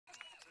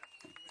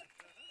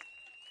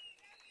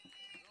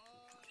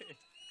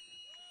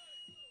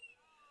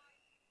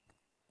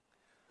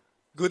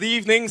Good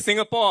evening,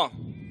 Singapore.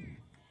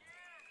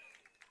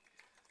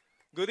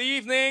 Good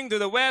evening to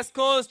the West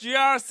Coast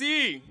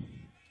GRC.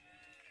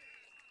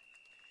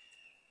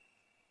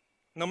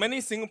 Now, many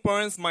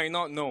Singaporeans might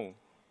not know,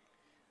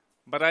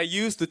 but I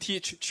used to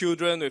teach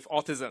children with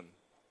autism.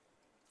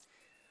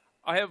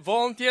 I have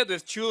volunteered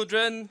with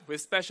children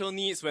with special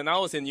needs when I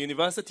was in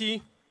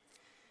university,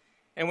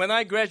 and when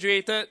I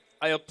graduated,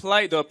 I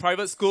applied to a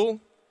private school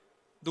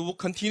to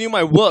continue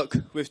my work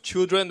with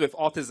children with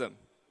autism.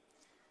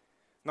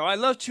 Now, I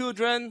love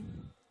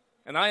children,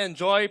 and I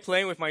enjoy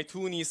playing with my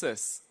two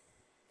nieces.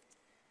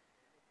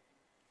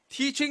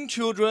 Teaching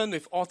children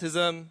with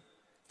autism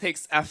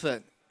takes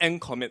effort and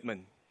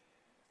commitment.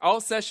 Our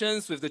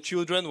sessions with the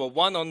children were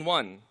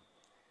one-on-one.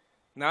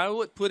 Now, I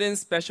would put in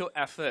special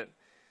effort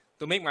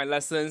to make my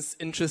lessons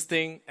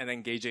interesting and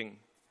engaging.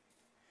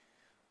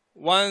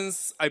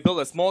 Once, I built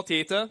a small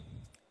theater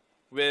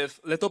with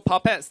little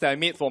puppets that I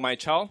made for my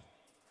child.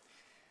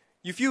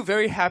 You feel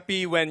very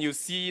happy when you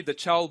see the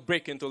child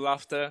break into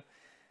laughter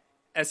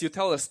as you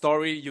tell a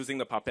story using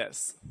the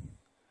puppets.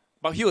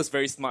 But he was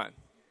very smart.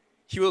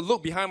 He would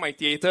look behind my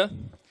theater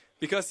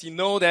because he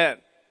knows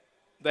that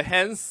the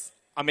hands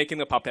are making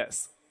the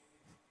puppets.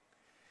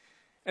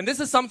 And this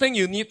is something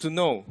you need to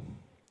know.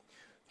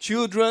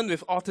 Children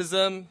with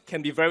autism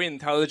can be very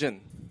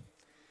intelligent.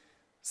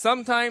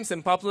 Sometimes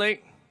in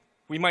public,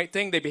 we might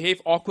think they behave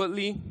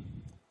awkwardly,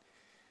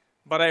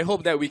 but I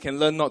hope that we can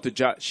learn not to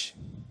judge.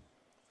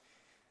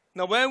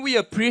 Now, when we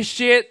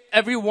appreciate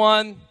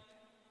everyone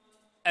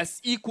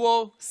as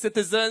equal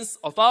citizens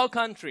of our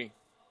country,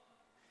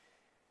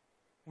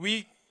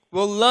 we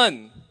will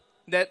learn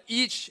that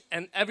each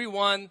and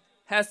everyone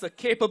has the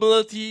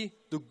capability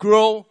to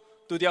grow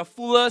to their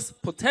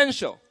fullest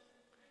potential.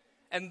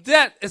 And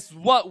that is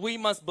what we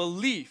must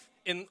believe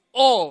in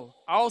all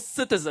our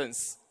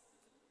citizens.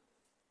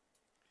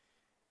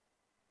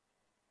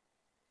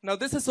 Now,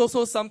 this is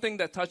also something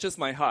that touches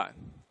my heart: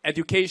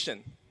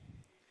 education.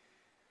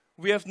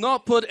 We have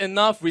not put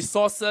enough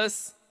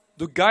resources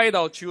to guide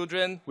our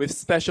children with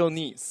special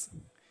needs.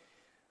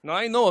 Now,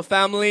 I know a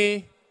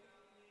family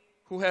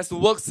who has to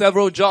work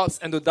several jobs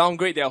and to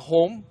downgrade their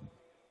home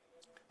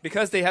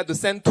because they had to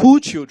send two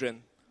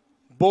children,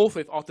 both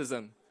with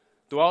autism,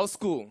 to our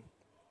school.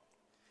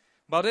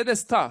 But it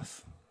is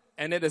tough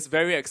and it is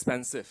very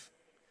expensive.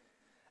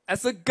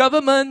 As a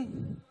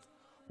government,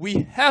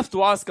 we have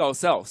to ask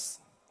ourselves,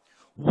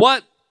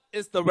 what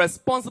is the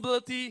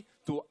responsibility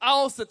to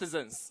our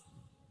citizens?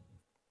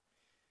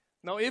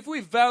 Now, if we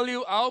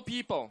value our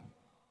people,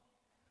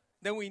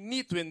 then we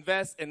need to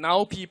invest in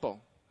our people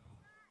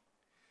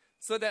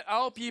so that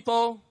our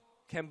people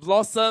can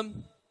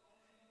blossom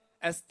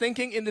as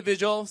thinking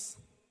individuals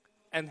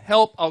and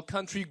help our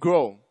country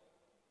grow.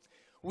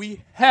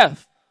 We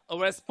have a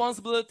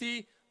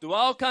responsibility to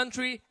our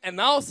country and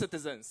our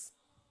citizens.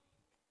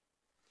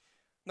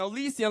 Now,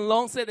 Lee Hsien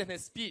Loong said in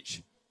his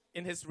speech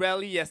in his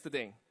rally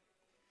yesterday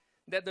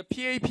that the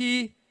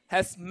PAP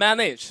has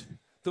managed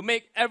to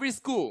make every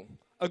school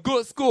a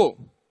good school.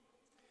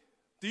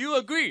 Do you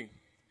agree?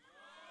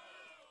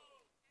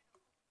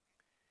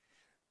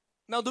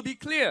 Now, to be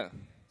clear,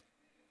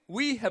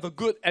 we have a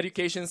good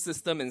education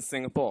system in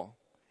Singapore.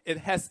 It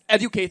has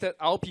educated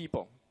our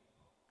people.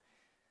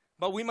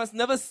 But we must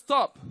never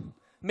stop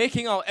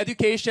making our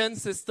education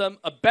system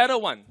a better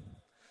one,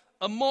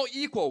 a more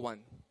equal one,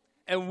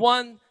 and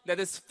one that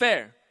is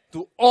fair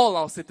to all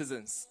our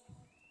citizens.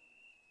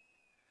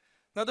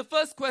 Now, the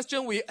first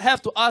question we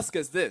have to ask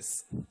is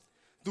this: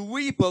 do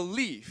we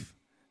believe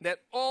that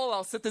all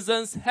our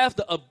citizens have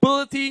the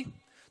ability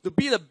to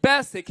be the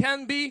best they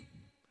can be?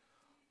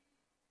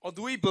 Or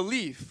do we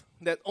believe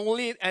that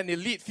only an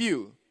elite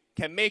few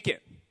can make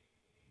it?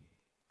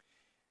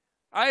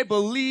 I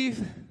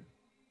believe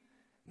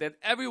that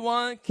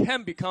everyone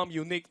can become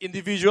unique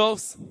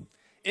individuals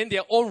in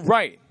their own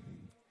right,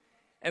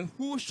 and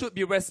who should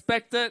be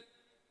respected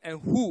and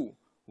who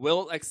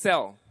will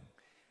excel.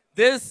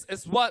 This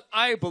is what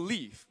I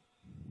believe.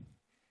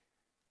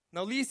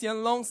 Now, Lee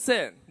Hsien Loong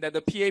said that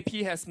the PAP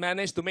has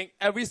managed to make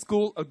every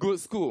school a good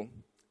school.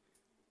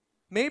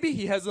 Maybe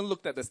he hasn't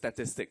looked at the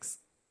statistics.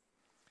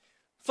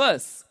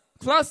 First,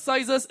 class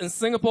sizes in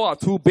Singapore are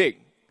too big.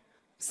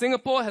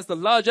 Singapore has the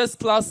largest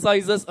class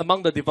sizes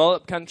among the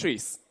developed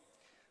countries.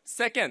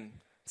 Second,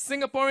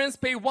 Singaporeans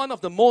pay one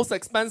of the most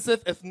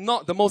expensive, if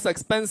not the most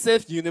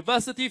expensive,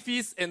 university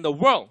fees in the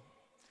world.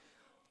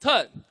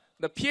 Third,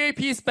 the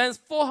PAP spends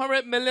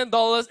 $400 million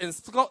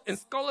in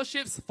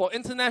scholarships for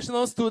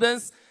international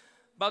students,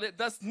 but it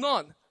does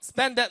not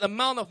spend that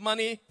amount of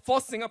money for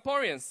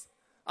Singaporeans.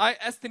 I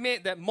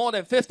estimate that more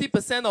than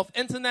 50% of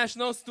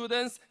international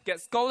students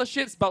get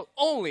scholarships, but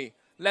only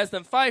less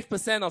than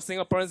 5% of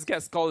Singaporeans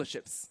get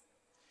scholarships.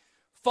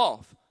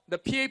 Fourth, the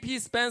PAP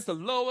spends the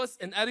lowest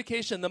in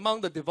education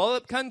among the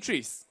developed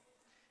countries.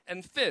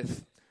 And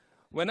fifth,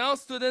 when our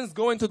students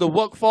go into the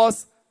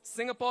workforce,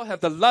 Singapore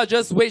has the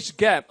largest wage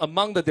gap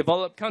among the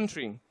developed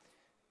countries.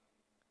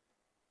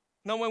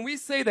 Now, when we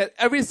say that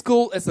every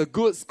school is a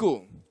good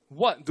school,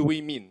 what do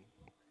we mean?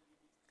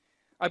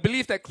 I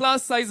believe that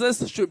class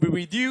sizes should be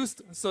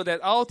reduced so that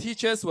our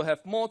teachers will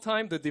have more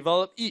time to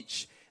develop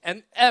each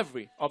and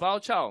every of our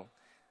child.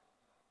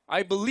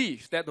 I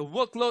believe that the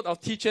workload of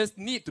teachers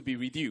need to be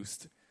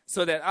reduced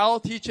so that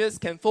our teachers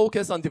can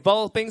focus on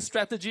developing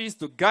strategies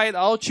to guide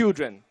our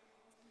children.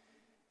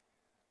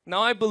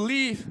 Now, I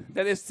believe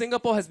that if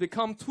Singapore has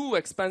become too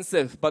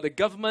expensive, but the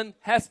government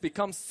has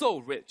become so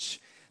rich,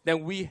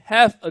 then we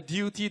have a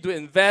duty to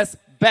invest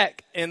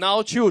back in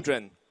our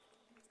children.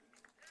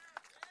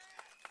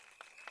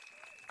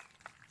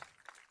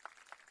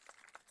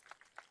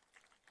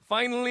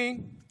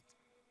 Finally,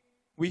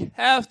 we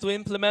have to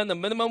implement a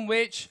minimum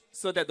wage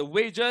so that the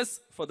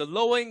wages for the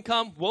lower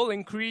income will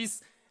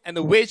increase and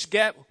the wage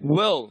gap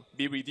will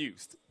be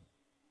reduced.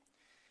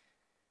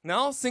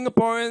 Now,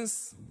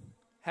 Singaporeans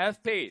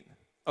have paid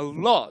a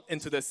lot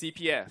into the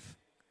CPF.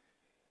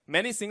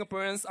 Many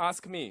Singaporeans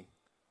ask me,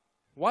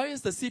 why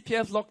is the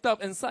CPF locked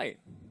up inside?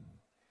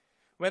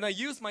 When I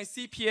use my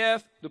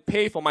CPF to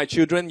pay for my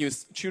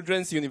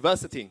children's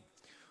university,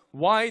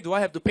 why do I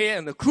have to pay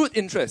an accrued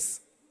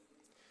interest?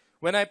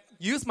 When I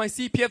use my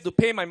CPF to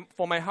pay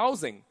for my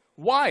housing,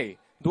 why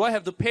do I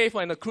have to pay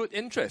for an accrued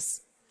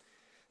interest?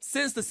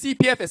 Since the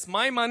CPF is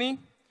my money,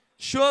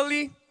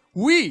 surely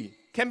we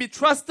can be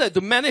trusted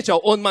to manage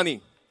our own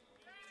money.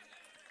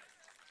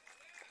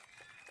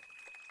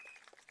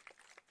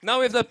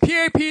 Now, if the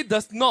PAP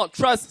does not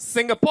trust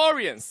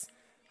Singaporeans,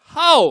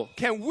 how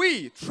can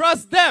we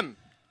trust them?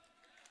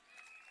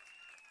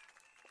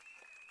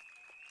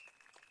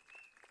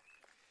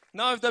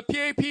 Now, if the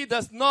PAP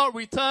does not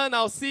return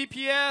our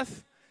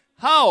CPF,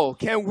 how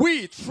can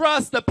we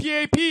trust the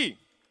PAP?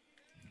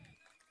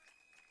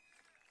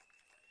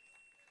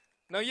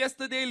 Now,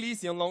 yesterday, Lee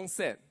Hsien Loong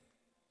said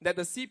that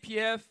the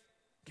CPF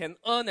can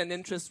earn an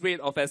interest rate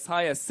of as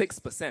high as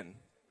 6%.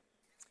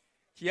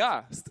 He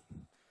asked,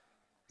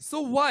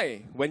 so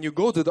why, when you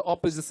go to the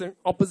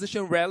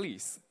opposition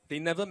rallies, they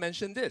never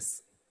mention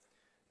this?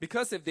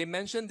 Because if they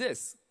mention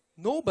this,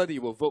 nobody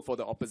will vote for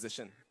the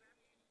opposition.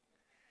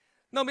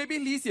 Now, maybe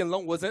Lee Hsien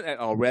Loong wasn't at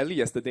our rally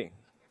yesterday.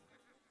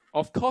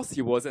 Of course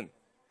he wasn't.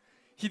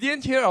 He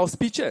didn't hear our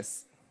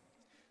speeches.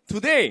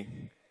 Today,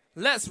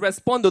 let's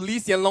respond to Lee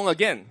Hsien Loong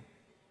again.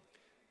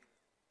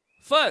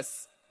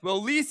 First,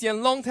 will Lee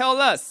Hsien Loong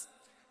tell us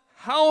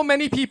how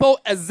many people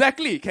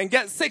exactly can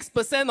get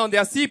 6% on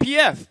their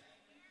CPF?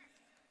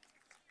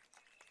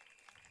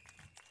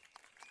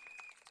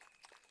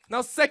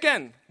 Now,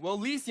 second, will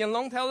Lee Hsien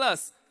Loong tell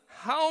us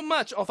how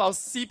much of our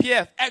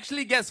CPF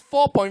actually gets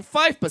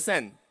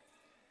 4.5%?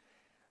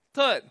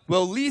 Third,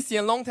 will Lee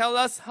Hsien Loong tell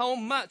us how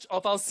much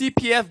of our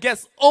CPF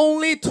gets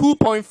only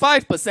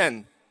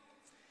 2.5%?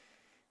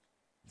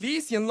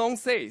 Lee Hsien Loong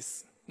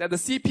says that the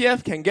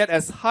CPF can get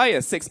as high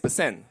as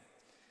 6%.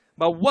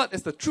 But what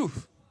is the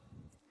truth?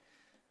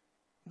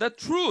 The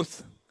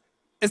truth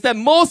is that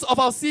most of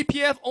our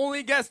CPF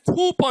only gets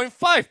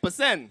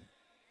 2.5%.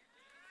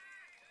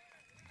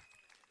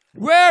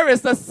 Where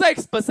is the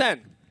 6%?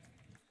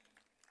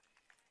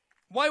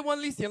 Why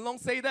won't Lee Hsien Loong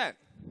say that?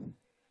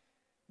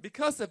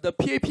 Because if the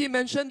PAP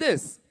mentioned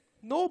this,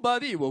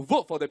 nobody will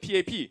vote for the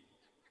PAP.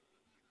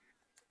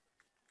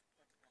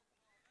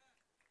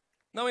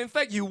 Now, in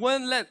fact,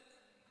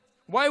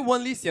 why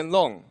won't Lee Hsien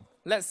Loong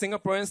let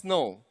Singaporeans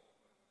know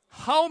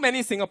how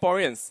many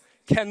Singaporeans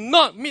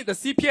cannot meet the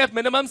CPF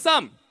minimum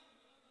sum?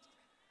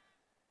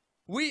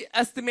 We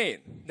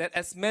estimate that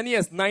as many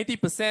as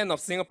 90% of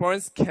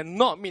Singaporeans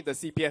cannot meet the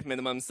CPF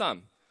minimum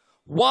sum.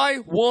 Why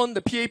won't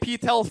the PAP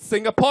tell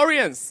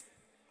Singaporeans?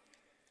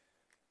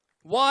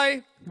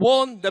 Why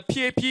won't the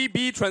PAP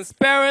be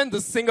transparent to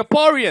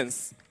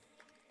Singaporeans?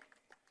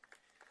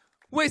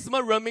 为什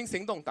么人民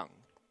行动党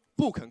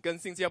不肯跟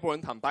新加坡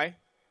人坦白？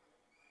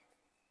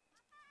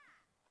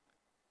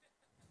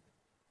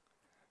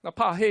那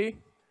怕黑，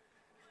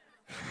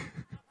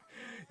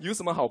有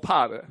什么好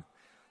怕的？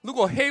如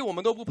果黑我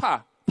们都不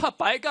怕，怕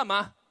白干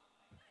嘛？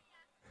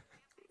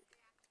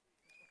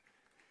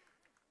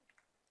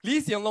 Lee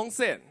Hsien Loong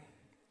said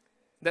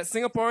that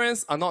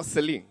Singaporeans are not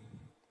silly.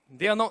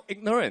 They are not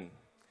ignorant.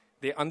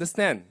 They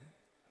understand.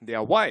 They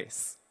are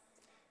wise.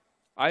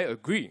 I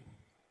agree.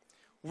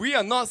 We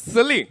are not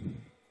silly.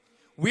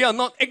 We are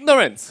not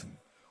ignorant.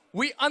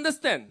 We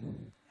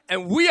understand.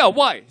 And we are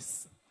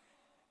wise.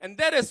 And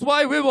that is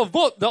why we will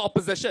vote the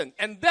opposition.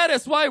 And that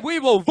is why we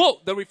will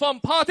vote the Reform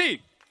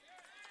Party.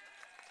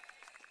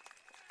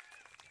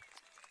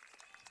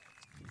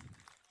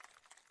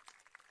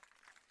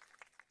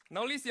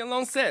 Now, Lee Hsien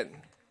Loong said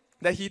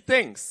that he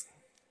thinks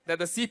that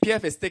the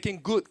CPF is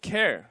taking good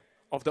care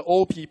of the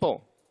old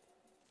people.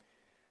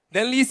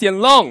 Then Lee Hsien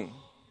Loong,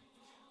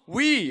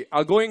 we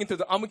are going into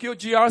the Ang Mo Kio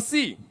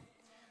GRC.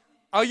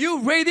 Are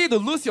you ready to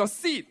lose your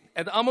seat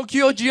at the Ang Mo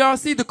Kio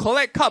GRC to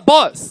collect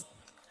cardboards?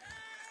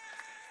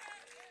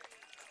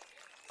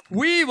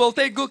 We will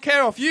take good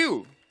care of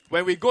you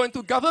when we go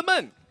into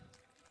government.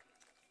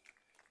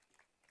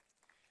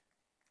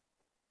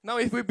 Now,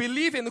 if we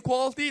believe in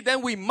equality,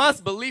 then we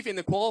must believe in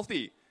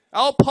equality.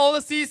 Our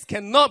policies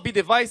cannot be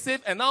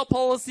divisive and our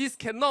policies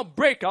cannot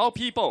break our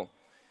people.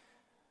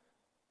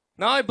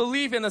 Now I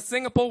believe in a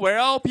Singapore where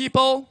our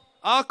people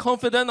are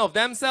confident of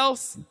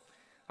themselves.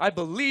 I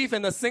believe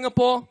in a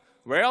Singapore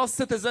where our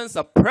citizens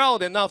are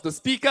proud enough to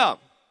speak up.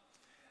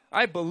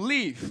 I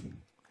believe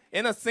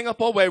in a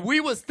Singapore where we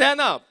would stand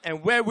up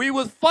and where we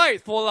would fight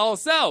for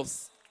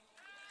ourselves.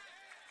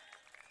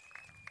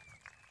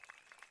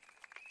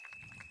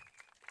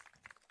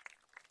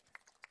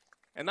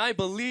 And I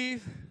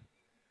believe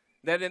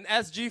that in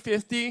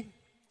SG50,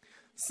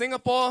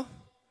 Singapore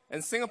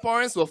and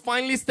Singaporeans will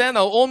finally stand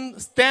our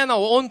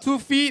own 2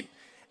 feet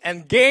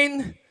and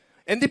gain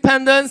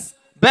independence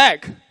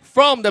back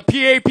from the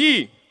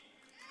PAP.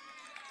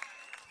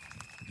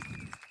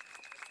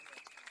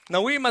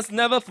 Now we must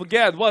never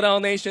forget what our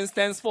nation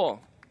stands for.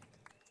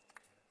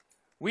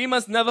 We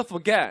must never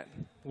forget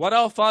what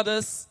our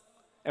fathers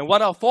and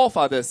what our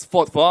forefathers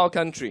fought for our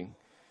country.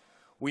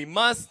 We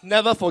must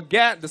never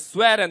forget the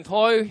sweat and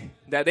toil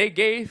that they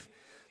gave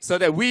so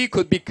that we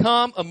could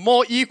become a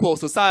more equal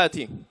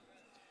society.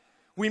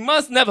 We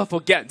must never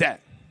forget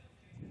that.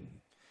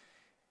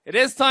 It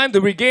is time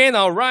to regain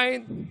our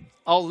right,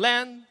 our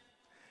land,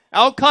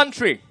 our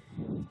country,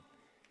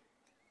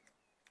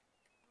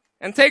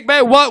 and take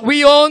back what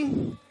we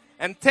own,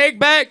 and take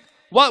back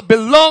what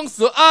belongs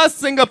to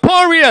us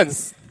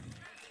Singaporeans.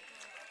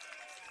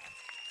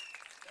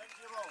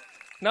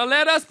 Now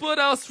let us put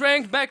our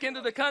strength back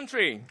into the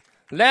country.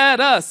 Let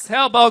us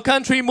help our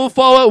country move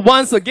forward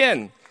once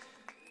again,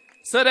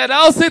 so that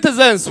our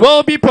citizens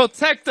will be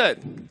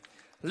protected.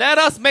 Let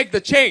us make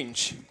the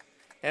change,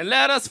 and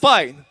let us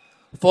fight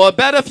for a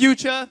better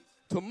future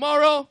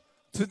tomorrow,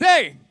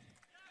 today.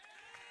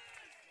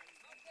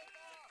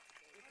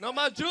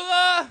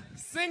 Nomajula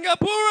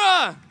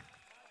Singapura!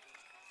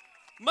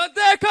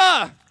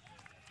 Merdeka!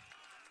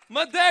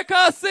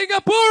 Merdeka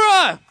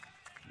Singapura!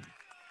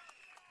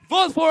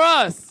 Vote for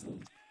us.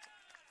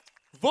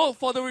 Vote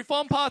for the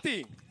Reform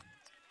Party.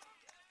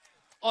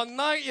 On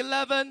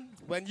 9/11,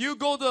 when you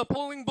go to a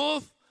polling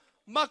booth,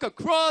 mark a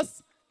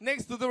cross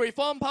next to the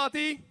Reform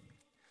Party.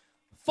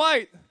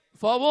 Fight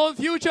for our own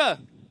future.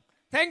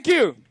 Thank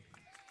you.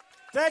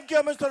 Thank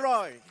you, Mr.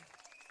 Roy.